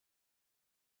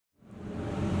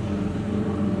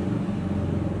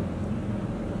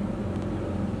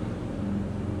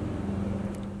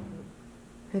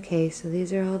Okay, so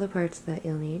these are all the parts that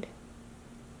you'll need.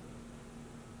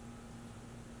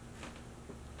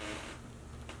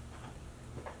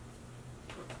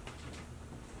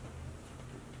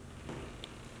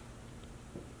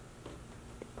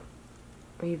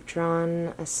 We've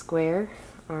drawn a square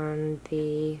on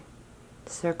the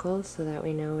circle so that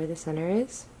we know where the center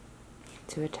is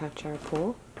to attach our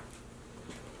pole.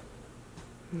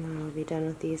 And then we'll be done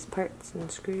with these parts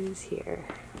and screws here.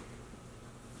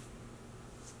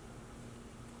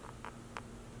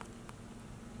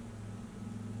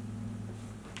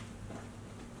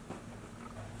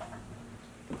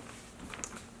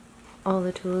 All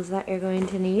the tools that you're going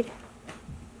to need.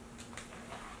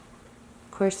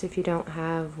 Of course, if you don't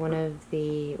have one of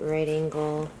the right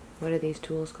angle, what are these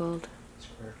tools called?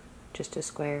 Square. Just a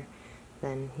square,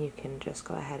 then you can just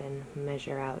go ahead and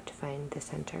measure out to find the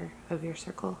center of your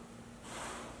circle.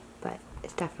 But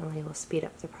it definitely will speed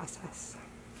up the process.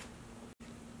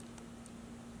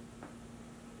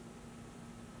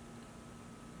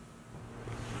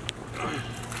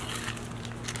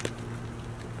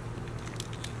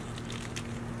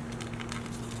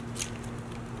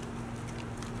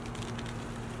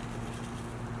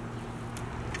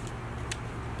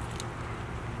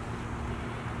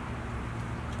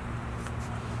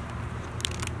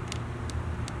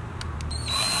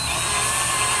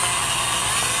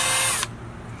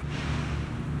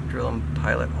 Drilling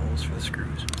pilot holes for the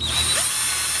screws.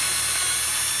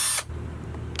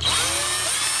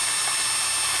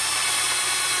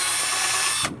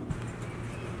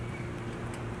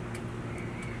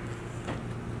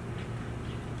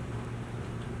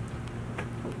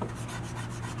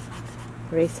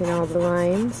 Erasing all the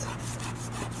lines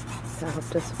that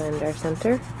helped us find our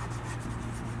center.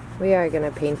 We are going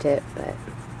to paint it, but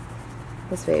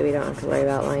this way we don't have to worry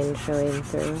about lines showing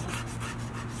through.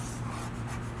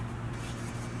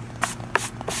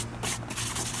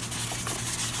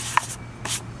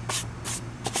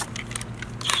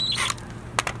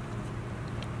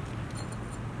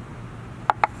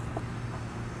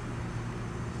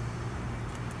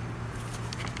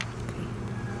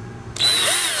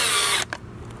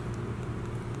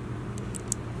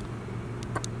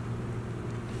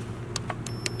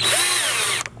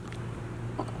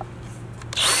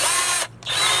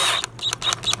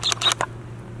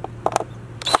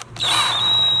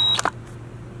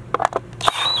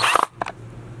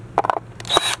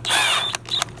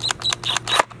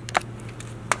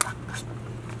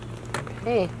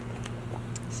 Okay,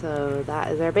 so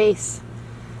that is our base.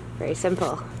 Very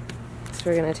simple. So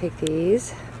we're going to take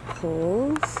these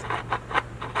poles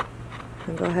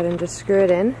and go ahead and just screw it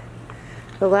in.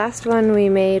 The last one we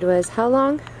made was how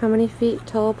long? How many feet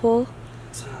tall pole?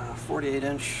 It's 48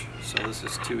 inch, so this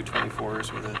is two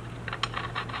 24s with a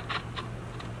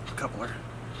coupler.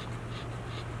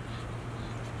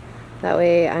 That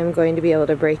way I'm going to be able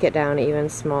to break it down even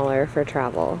smaller for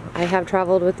travel. I have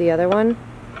traveled with the other one,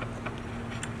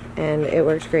 and it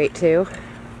works great too,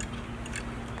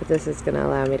 but this is going to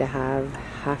allow me to have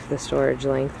half the storage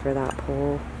length for that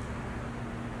pole.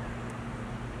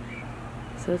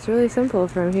 So it's really simple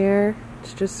from here.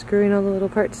 It's just screwing all the little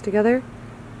parts together.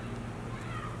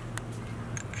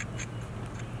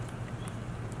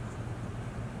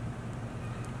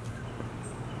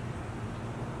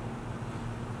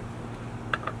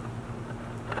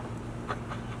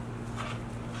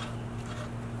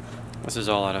 This is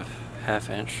all out of 1/2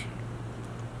 inch,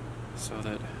 so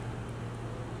that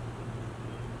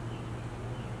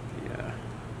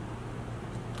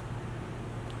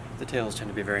the tails tend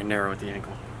to be very narrow at the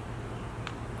ankle.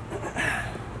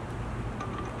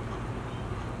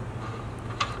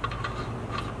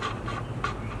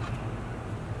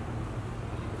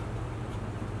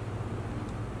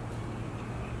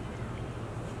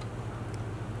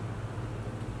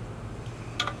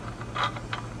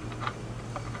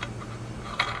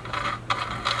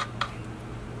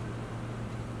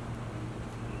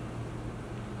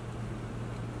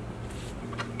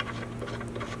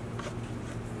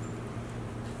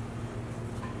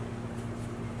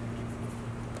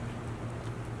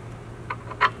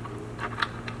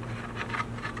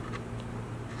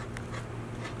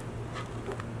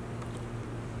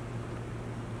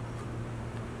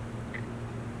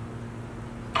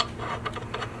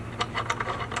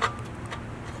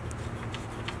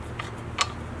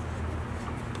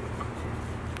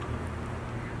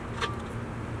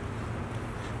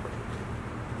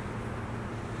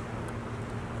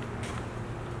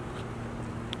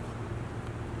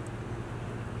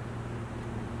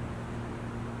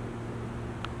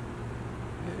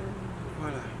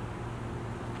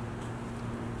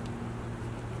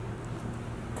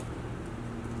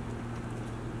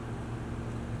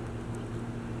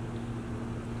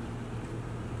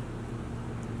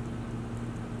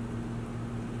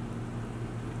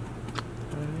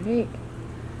 Alright,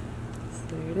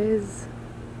 so there it is.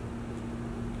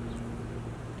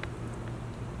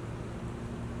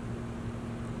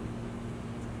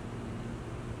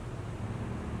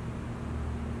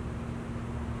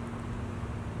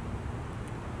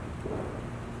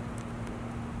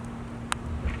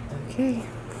 Okay,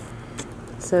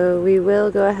 so we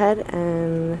will go ahead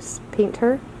and paint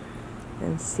her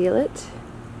and seal it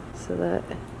so that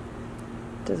it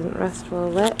doesn't rust while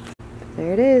wet. But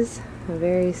there it is, a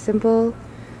very simple,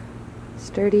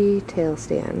 sturdy tail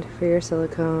stand for your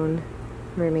silicone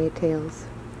mermaid tails.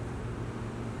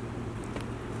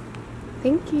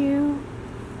 Thank you!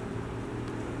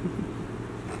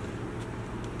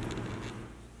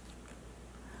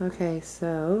 Okay,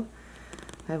 so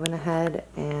I went ahead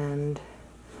and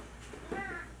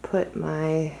put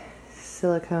my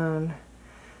silicone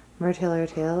mertailor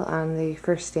tail on the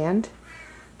first stand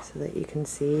so that you can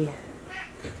see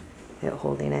it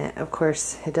holding it. Of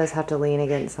course, it does have to lean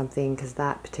against something because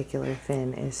that particular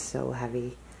fin is so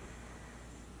heavy.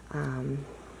 And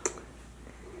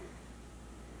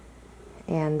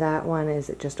that one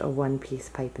is just a one-piece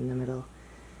pipe in the middle,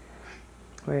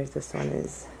 whereas this one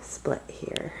is split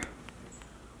here.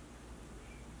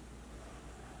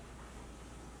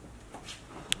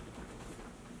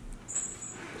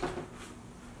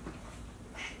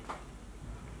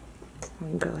 I'm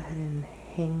going to go ahead and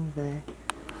hang the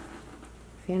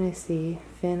fantasy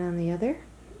fin on the other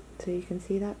so you can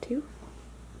see that too.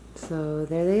 So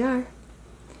there they are.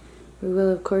 We will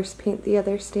of course paint the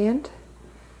other stand,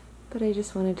 but I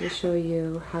just wanted to show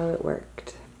you how it works.